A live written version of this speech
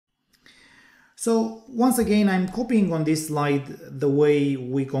So once again, I'm copying on this slide the way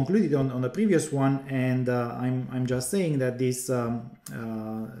we concluded on the previous one, and I'm just saying that this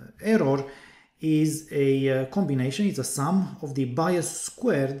error is a combination, it's a sum of the bias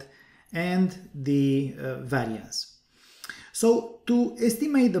squared and the variance. So to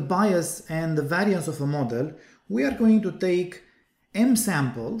estimate the bias and the variance of a model, we are going to take m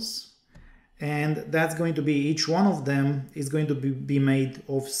samples, and that's going to be, each one of them is going to be made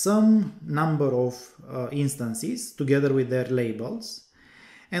of some number of instances together with their labels.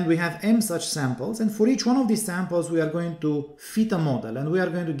 And we have m such samples, and for each one of these samples we are going to fit a model, and we are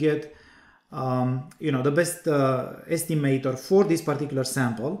going to get the best estimator for this particular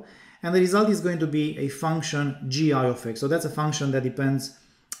sample, and the result is going to be a function gi of x. So that's a function that depends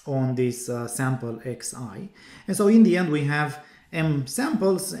on this sample xi. And so in the end we have m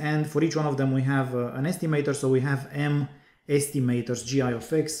samples, and for each one of them we have an estimator, so we have m estimators gi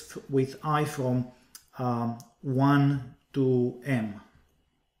of x with I from 1 to m.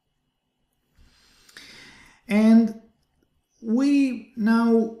 And we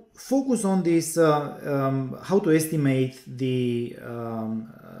now focus on this, how to estimate the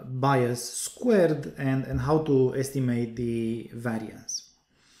bias squared and how to estimate the variance.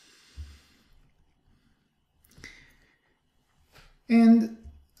 And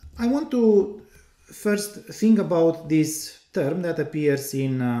I want to first think about this term that appears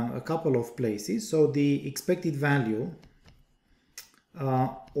in a couple of places. So the expected value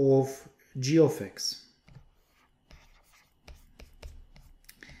of g of x.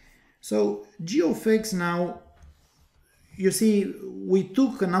 So g of x, now you see we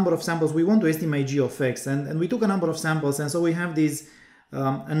took a number of samples, we want to estimate g of x, and we took a number of samples, and so we have these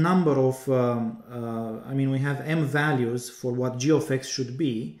a number of, we have m values for what g of x should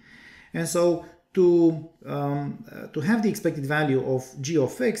be. And so to have the expected value of g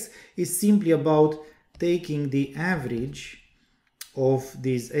of x is simply about taking the average of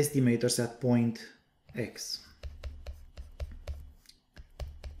these estimators at point x.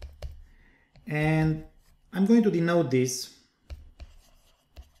 And I'm going to denote this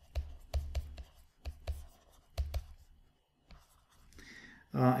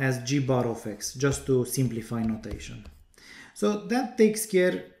as g bar of x, just to simplify notation. So that takes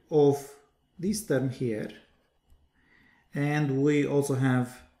care of this term here, and we also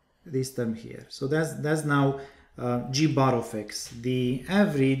have this term here. So that's now g bar of x, the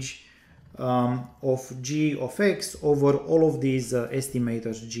average of g of x over all of these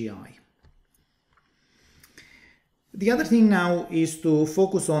estimators gi. The other thing now is to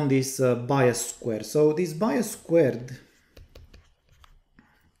focus on this bias squared. So this bias squared,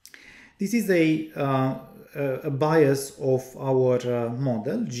 this is a bias of our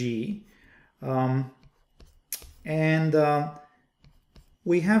model G, and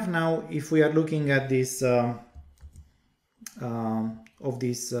we have now, if we are looking at this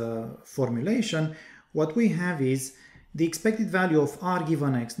formulation, what we have is the expected value of r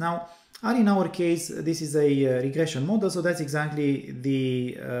given x. Now r in our case, this is a regression model, so that's exactly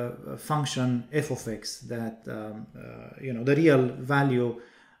the function f of x, that the real value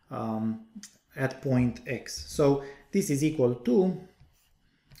at point x. So this is equal to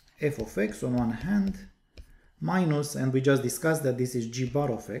f of x on one hand minus, and we just discussed that this is g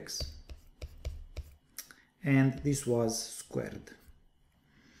bar of x, and this was squared.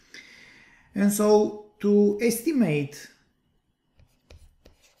 And so to estimate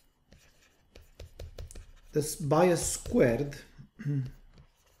this bias squared,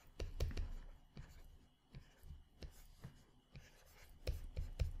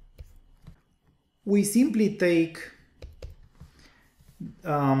 we simply take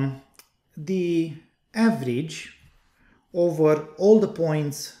the average over all the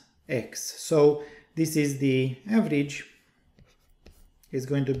points x. So this is the average, is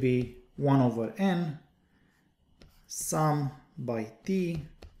going to be 1 over n sum by t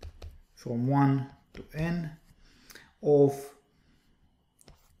from 1 to n of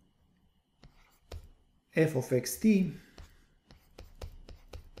f of xt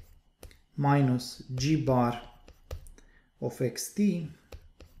minus g bar of xt,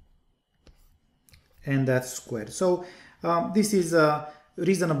 and that's squared. So this is a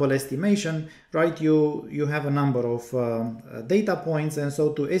reasonable estimation, right? You have a number of data points, and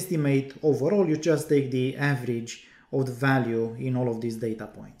so to estimate overall you just take the average of the value in all of these data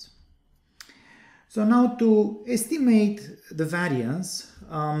points. So now to estimate the variance,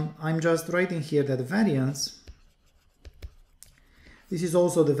 I'm just writing here that the variance, this is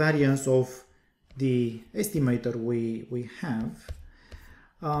also the variance of the estimator we have.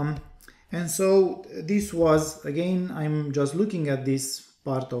 And so this was, again, I'm just looking at this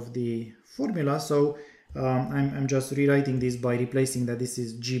part of the formula. So I'm just rewriting this by replacing that this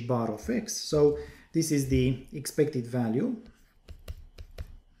is g bar of x. So this is the expected value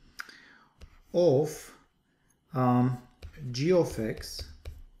of g of x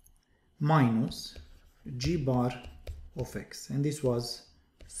minus g bar of x, and this was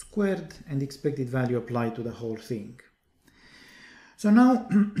squared and expected value applied to the whole thing. So now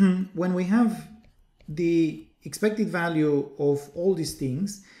when we have the expected value of all these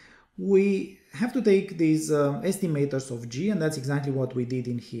things, we have to take these estimators of g, and that's exactly what we did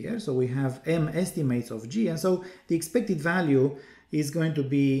in here. So we have m estimates of g, and so the expected value is going to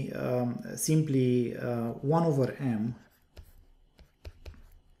be simply 1 over m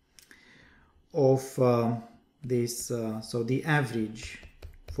of this, so the average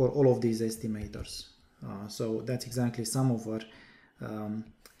for all of these estimators. So that's exactly sum over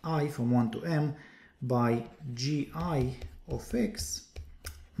I from 1 to m by gi of x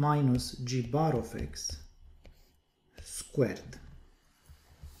minus g bar of x squared.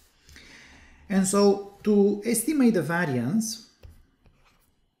 And so to estimate the variance,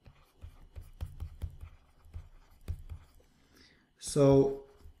 so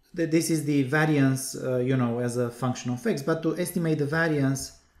this is the variance, you know, as a function of x, but to estimate the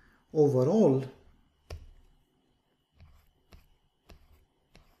variance overall,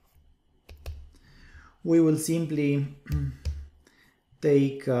 we will simply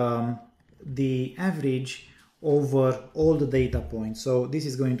take the average over all the data points. So this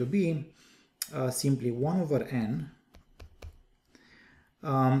is going to be simply 1 over n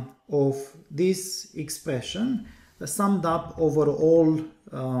of this expression summed up over all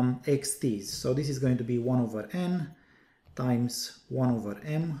xt's. So this is going to be 1 over n times 1 over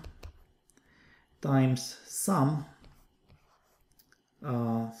m times sum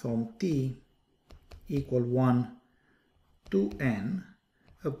from t equal 1 to n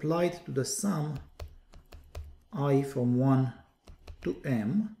applied to the sum I from 1 to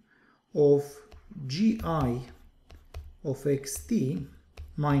m of gi of xt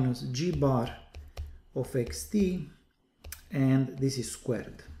minus g bar of xt, and this is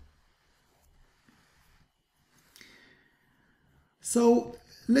squared. So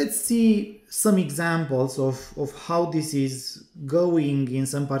let's see some examples of how this is going in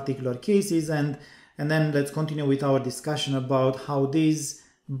some particular cases, and then let's continue with our discussion about how these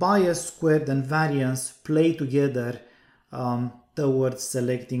bias, squared, and variance play together towards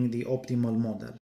selecting the optimal model.